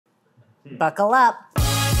Buckle up.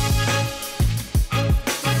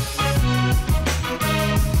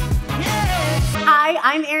 Hi,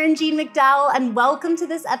 I'm Erin Jeanne McDowell, and welcome to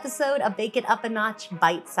this episode of Bake It Up a Notch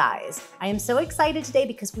Bite Size. I am so excited today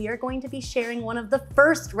because we are going to be sharing one of the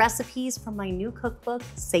first recipes from my new cookbook,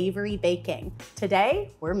 Savory Baking.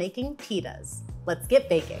 Today, we're making pitas. Let's get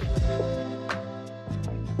baking.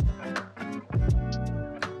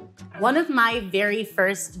 One of my very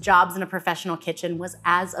first jobs in a professional kitchen was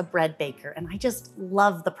as a bread baker, and I just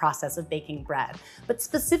love the process of baking bread. But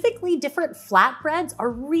specifically, different flatbreads are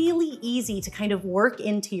really easy to kind of work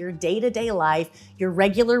into your day-to-day life, your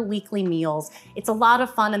regular weekly meals. It's a lot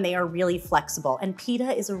of fun and they are really flexible. And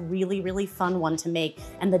pita is a really, really fun one to make.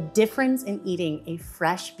 And the difference in eating a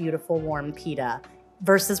fresh, beautiful, warm pita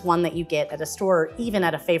versus one that you get at a store or even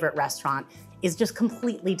at a favorite restaurant is just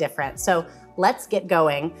completely different. So let's get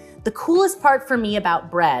going. The coolest part for me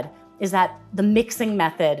about bread is that the mixing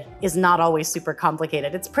method is not always super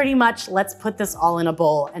complicated. It's pretty much, let's put this all in a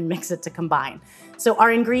bowl and mix it to combine. So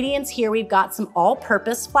our ingredients here, we've got some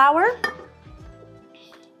all-purpose flour.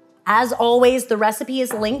 As always, the recipe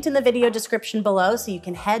is linked in the video description below, so you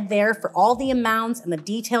can head there for all the amounts and the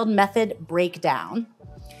detailed method breakdown.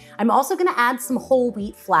 I'm also gonna add some whole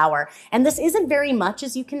wheat flour. And this isn't very much,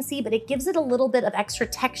 as you can see, but it gives it a little bit of extra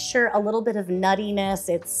texture, a little bit of nuttiness.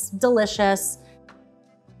 It's delicious.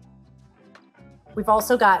 We've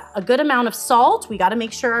also got a good amount of salt. We gotta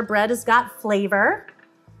make sure our bread has got flavor.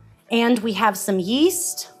 And we have some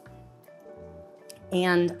yeast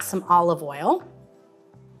and some olive oil.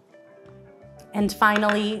 And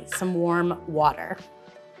finally, some warm water.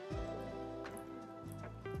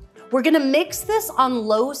 We're gonna mix this on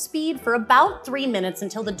low speed for about 3 minutes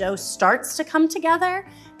until the dough starts to come together.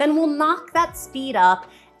 Then we'll knock that speed up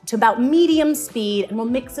to about medium speed and we'll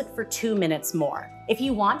mix it for 2 minutes more. If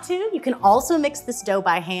you want to, you can also mix this dough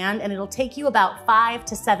by hand and it'll take you about 5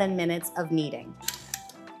 to 7 minutes of kneading.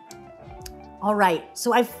 All right,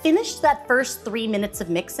 so I've finished that first 3 minutes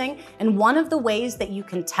of mixing, and one of the ways that you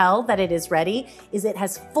can tell that it is ready is it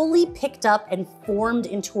has fully picked up and formed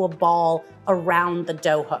into a ball around the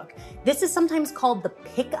dough hook. This is sometimes called the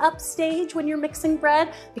pick-up stage when you're mixing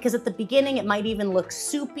bread, because at the beginning it might even look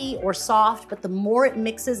soupy or soft, but the more it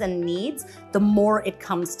mixes and kneads, the more it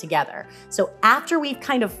comes together. So after we've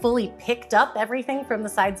kind of fully picked up everything from the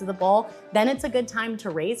sides of the bowl, then it's a good time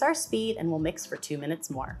to raise our speed and we'll mix for 2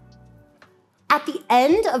 minutes more. At the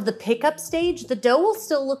end of the pickup stage, the dough will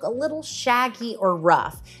still look a little shaggy or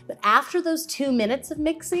rough, but after those 2 minutes of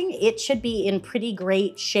mixing, it should be in pretty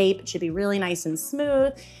great shape. It should be really nice and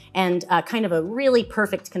smooth and kind of a really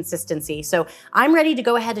perfect consistency. So I'm ready to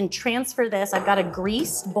go ahead and transfer this. I've got a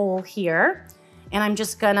greased bowl here, and I'm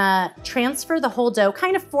just gonna transfer the whole dough,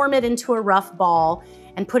 kind of form it into a rough ball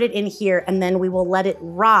and put it in here, and then we will let it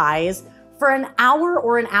rise for an hour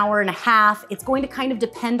or an hour and a half. It's going to kind of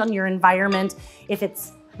depend on your environment. If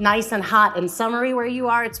it's nice and hot and summery where you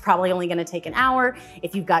are, it's probably only gonna take an hour.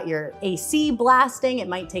 If you've got your AC blasting, it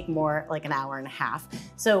might take more, like an hour and a half.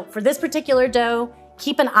 So for this particular dough,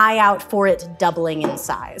 keep an eye out for it doubling in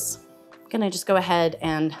size. I'm gonna just go ahead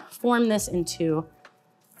and form this into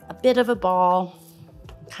a bit of a ball,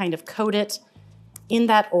 kind of coat it in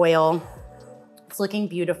that oil. It's looking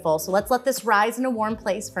beautiful. So let's let this rise in a warm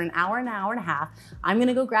place for an hour and a half. I'm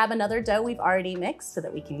gonna go grab another dough we've already mixed so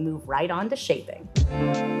that we can move right on to shaping.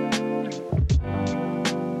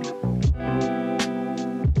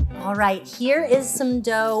 All right, here is some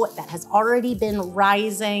dough that has already been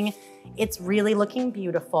rising. It's really looking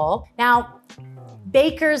beautiful. Now,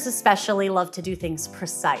 bakers especially love to do things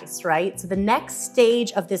precise, right? So the next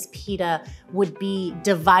stage of this pita would be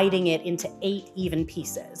dividing it into 8 even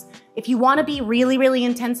pieces. If you wanna be really, really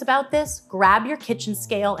intense about this, grab your kitchen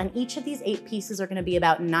scale, and each of these 8 pieces are gonna be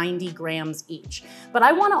about 90 grams each. But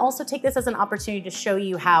I wanna also take this as an opportunity to show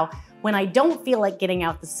you how, when I don't feel like getting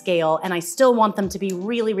out the scale and I still want them to be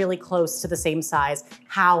really, really close to the same size,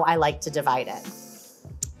 how I like to divide it.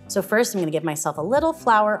 So first, I'm gonna give myself a little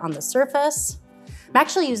flour on the surface. I'm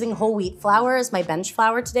actually using whole wheat flour as my bench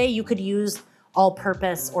flour today. You could use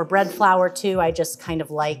all-purpose or bread flour too. I just kind of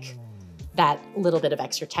like that little bit of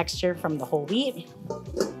extra texture from the whole wheat.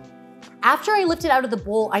 After I lift it out of the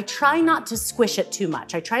bowl, I try not to squish it too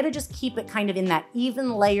much. I try to just keep it kind of in that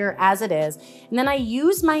even layer as it is. And then I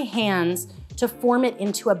use my hands to form it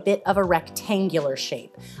into a bit of a rectangular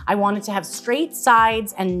shape. I want it to have straight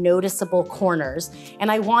sides and noticeable corners,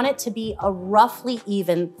 and I want it to be a roughly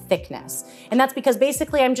even thickness. And that's because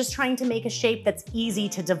basically I'm just trying to make a shape that's easy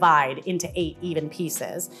to divide into 8 even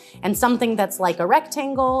pieces. And something that's like a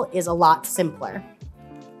rectangle is a lot simpler.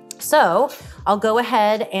 So I'll go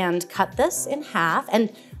ahead and cut this in half.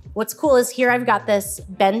 And What's cool is here I've got this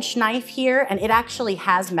bench knife here and it actually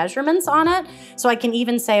has measurements on it. So I can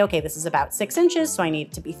even say, okay, this is about 6 inches, so I need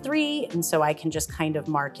it to be 3. And so I can just kind of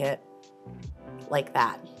mark it like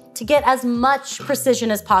that to get as much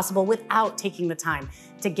precision as possible without taking the time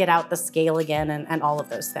to get out the scale again and all of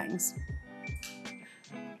those things.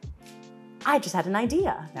 I just had an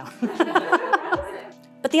idea. No.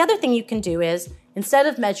 But the other thing you can do is, instead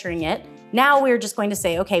of measuring it, now we're just going to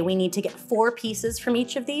say, okay, we need to get 4 pieces from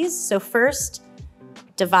each of these. So first,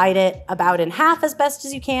 divide it about in half as best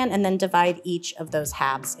as you can, and then divide each of those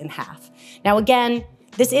halves in half. Now again,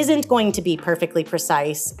 this isn't going to be perfectly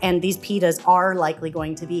precise, and these pitas are likely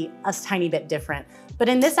going to be a tiny bit different. But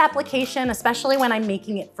in this application, especially when I'm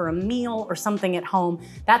making it for a meal or something at home,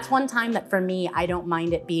 that's one time that for me, I don't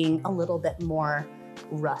mind it being a little bit more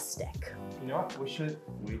rustic. You know what? We should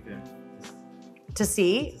wait them. To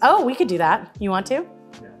see? Oh, we could do that. You want to?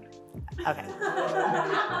 Yeah. Okay.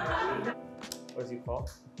 What's it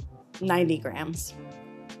called? 90 grams.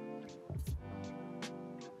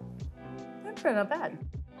 That's not bad.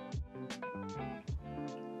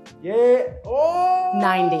 Yeah. Oh!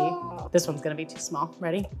 90. This one's gonna be too small.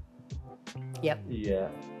 Ready? Yep. Yeah.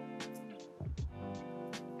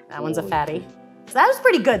 That one's a fatty. So that was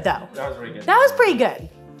pretty good though. That was really good. That was pretty good.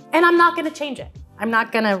 And I'm not gonna change it. I'm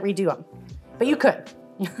not gonna redo them, but you could.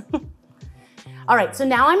 All right, so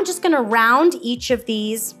now I'm just gonna round each of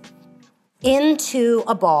these into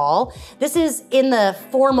a ball. This is in the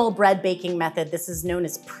formal bread baking method. This is known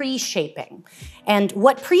as pre-shaping. And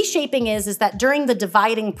what pre-shaping is that during the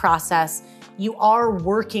dividing process, you are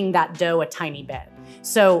working that dough a tiny bit.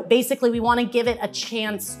 So basically we want to give it a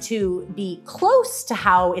chance to be close to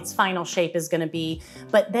how its final shape is going to be,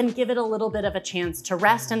 but then give it a little bit of a chance to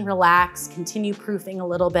rest and relax, continue proofing a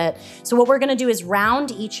little bit. So what we're going to do is round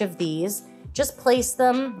each of these, just place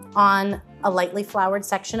them on a lightly floured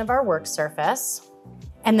section of our work surface,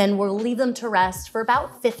 and then we'll leave them to rest for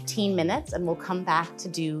about 15 minutes and we'll come back to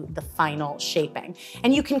do the final shaping.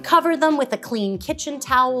 And you can cover them with a clean kitchen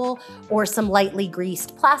towel or some lightly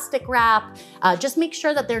greased plastic wrap. Just make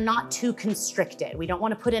sure that they're not too constricted. We don't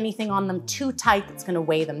want to put anything on them too tight that's going to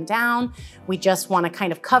weigh them down. We just want to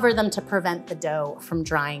kind of cover them to prevent the dough from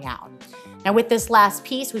drying out. Now with this last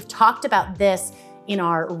piece, we've talked about this in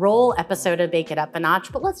our roll episode of Bake It Up a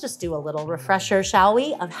Notch, but let's just do a little refresher, shall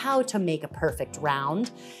we, of how to make a perfect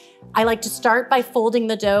round. I like to start by folding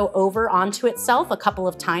the dough over onto itself a couple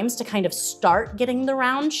of times to kind of start getting the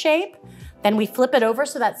round shape. Then we flip it over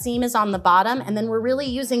so that seam is on the bottom, and then we're really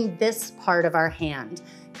using this part of our hand,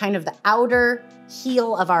 kind of the outer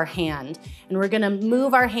heel of our hand. And we're gonna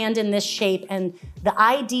move our hand in this shape, and the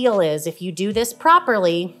ideal is, if you do this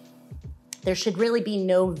properly, there should really be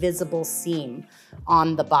no visible seam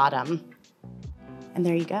on the bottom. And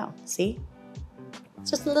there you go, see?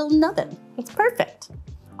 It's just a little nubbin, it's perfect.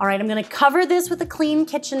 All right, I'm gonna cover this with a clean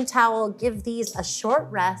kitchen towel, give these a short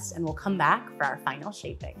rest, and we'll come back for our final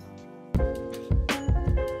shaping.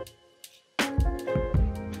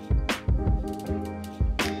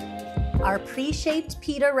 Our pre-shaped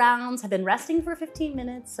pita rounds have been resting for 15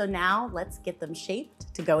 minutes, so now let's get them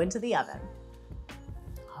shaped to go into the oven.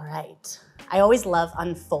 All right, I always love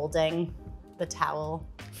unfolding the towel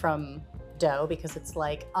from dough because it's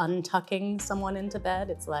like untucking someone into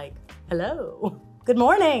bed. It's like, hello, good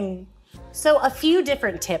morning. So a few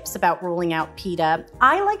different tips about rolling out pita.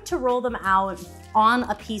 I like to roll them out on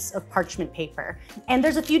a piece of parchment paper. And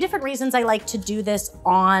there's a few different reasons I like to do this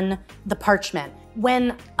on the parchment.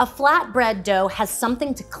 When a flatbread dough has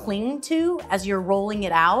something to cling to as you're rolling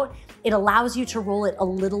it out, it allows you to roll it a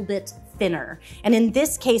little bit thinner. And in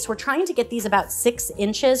this case, we're trying to get these about 6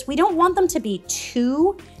 inches. We don't want them to be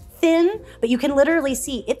too thin, but you can literally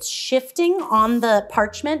see it's shifting on the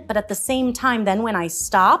parchment, but at the same time, then when I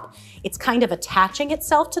stop, it's kind of attaching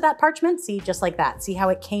itself to that parchment. See, just like that. See how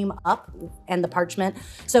it came up and the parchment?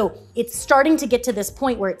 So it's starting to get to this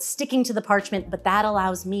point where it's sticking to the parchment, but that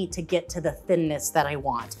allows me to get to the thinness that I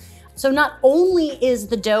want. So not only is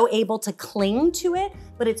the dough able to cling to it,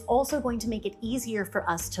 but it's also going to make it easier for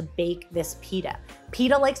us to bake this pita.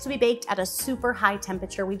 Pita likes to be baked at a super high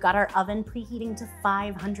temperature. We've got our oven preheating to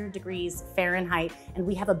 500 degrees Fahrenheit, and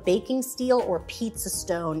we have a baking steel or pizza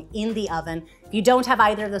stone in the oven. If you don't have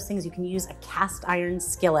either of those things, you can use a cast iron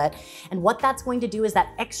skillet. And what that's going to do is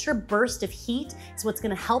that extra burst of heat is what's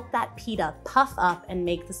gonna help that pita puff up and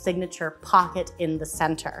make the signature pocket in the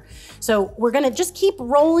center. So we're gonna just keep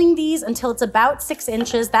rolling these until it's about 6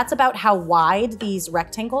 inches. That's about how wide these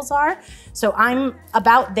rectangles are. So I'm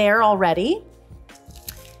about there already.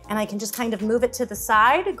 And I can just kind of move it to the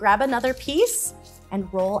side, grab another piece,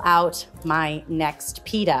 and roll out my next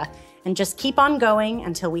pita. And just keep on going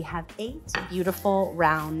until we have 8 beautiful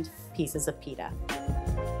round pieces of pita.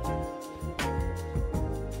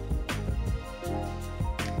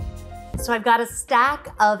 So I've got a stack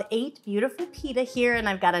of 8 beautiful pita here, and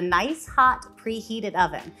I've got a nice hot preheated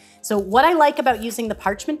oven. So what I like about using the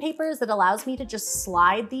parchment paper is it allows me to just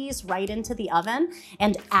slide these right into the oven,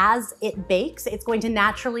 and as it bakes, it's going to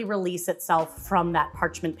naturally release itself from that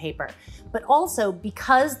parchment paper. But also,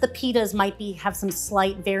 because the pitas might have some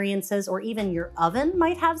slight variances, or even your oven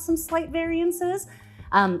might have some slight variances,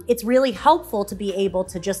 it's really helpful to be able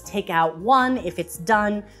to just take out one if it's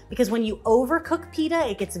done, because when you overcook pita,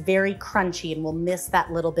 it gets very crunchy and we'll miss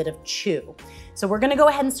that little bit of chew. So we're gonna go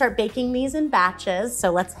ahead and start baking these in batches,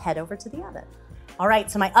 so let's head over to the oven. All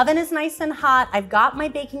right, so my oven is nice and hot. I've got my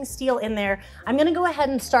baking steel in there. I'm gonna go ahead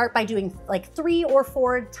and start by doing like 3 or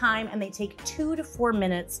 4 at a time, and they take 2 to 4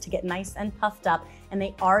 minutes to get nice and puffed up, and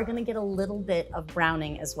they are gonna get a little bit of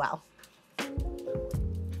browning as well.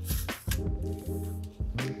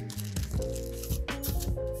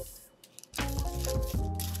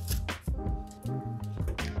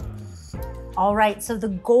 All right, so the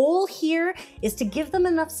goal here is to give them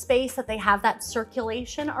enough space that they have that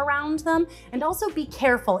circulation around them, and also be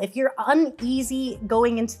careful. If you're uneasy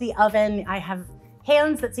going into the oven, I have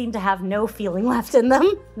hands that seem to have no feeling left in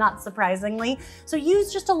them, not surprisingly. So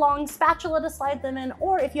use just a long spatula to slide them in,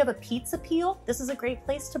 or if you have a pizza peel, this is a great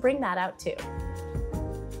place to bring that out too.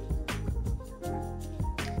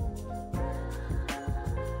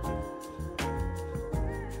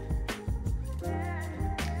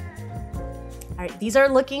 All right, these are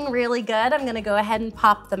looking really good. I'm gonna go ahead and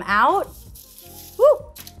pop them out. Woo,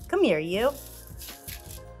 come here, you.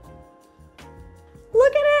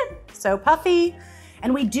 Look at it, so puffy.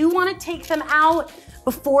 And we do wanna take them out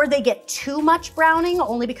before they get too much browning,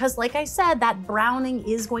 only because, like I said, that browning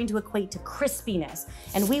is going to equate to crispiness.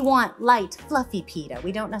 And we want light, fluffy pita.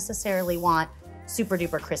 We don't necessarily want super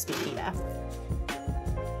duper crispy pita.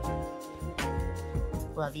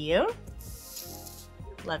 Love you.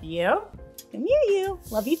 Love you. Come here, you.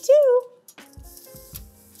 Love you too.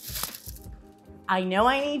 I know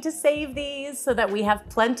I need to save these so that we have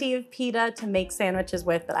plenty of pita to make sandwiches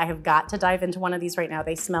with, but I have got to dive into one of these right now.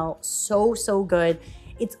 They smell so, so good.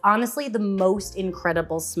 It's honestly the most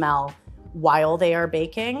incredible smell while they are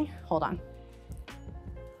baking. Hold on.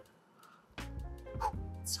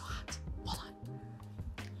 It's so hot. Hold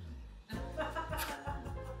on.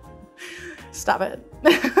 Stop it.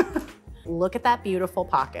 Look at that beautiful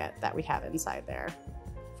pocket that we have inside there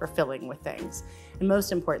for filling with things. And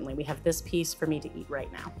most importantly, we have this piece for me to eat right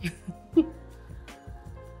now.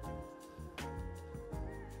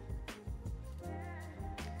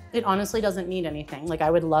 It honestly doesn't need anything. Like,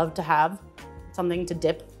 I would love to have something to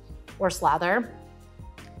dip or slather,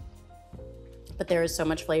 but there is so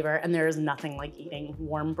much flavor, and there is nothing like eating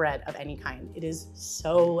warm bread of any kind. It is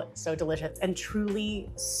so, so delicious and truly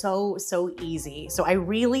so, so easy. So I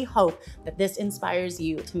really hope that this inspires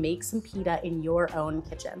you to make some pita in your own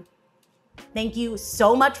kitchen. Thank you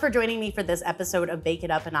so much for joining me for this episode of Bake It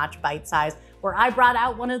Up a Notch Bite Size, where I brought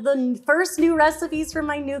out one of the first new recipes from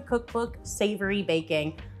my new cookbook, Savory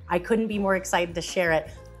Baking. I couldn't be more excited to share it.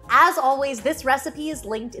 As always, this recipe is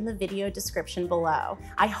linked in the video description below.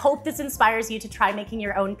 I hope this inspires you to try making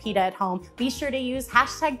your own pita at home. Be sure to use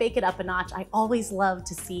 #BakeItUpANotch. I always love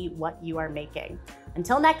to see what you are making.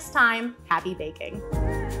 Until next time, happy baking.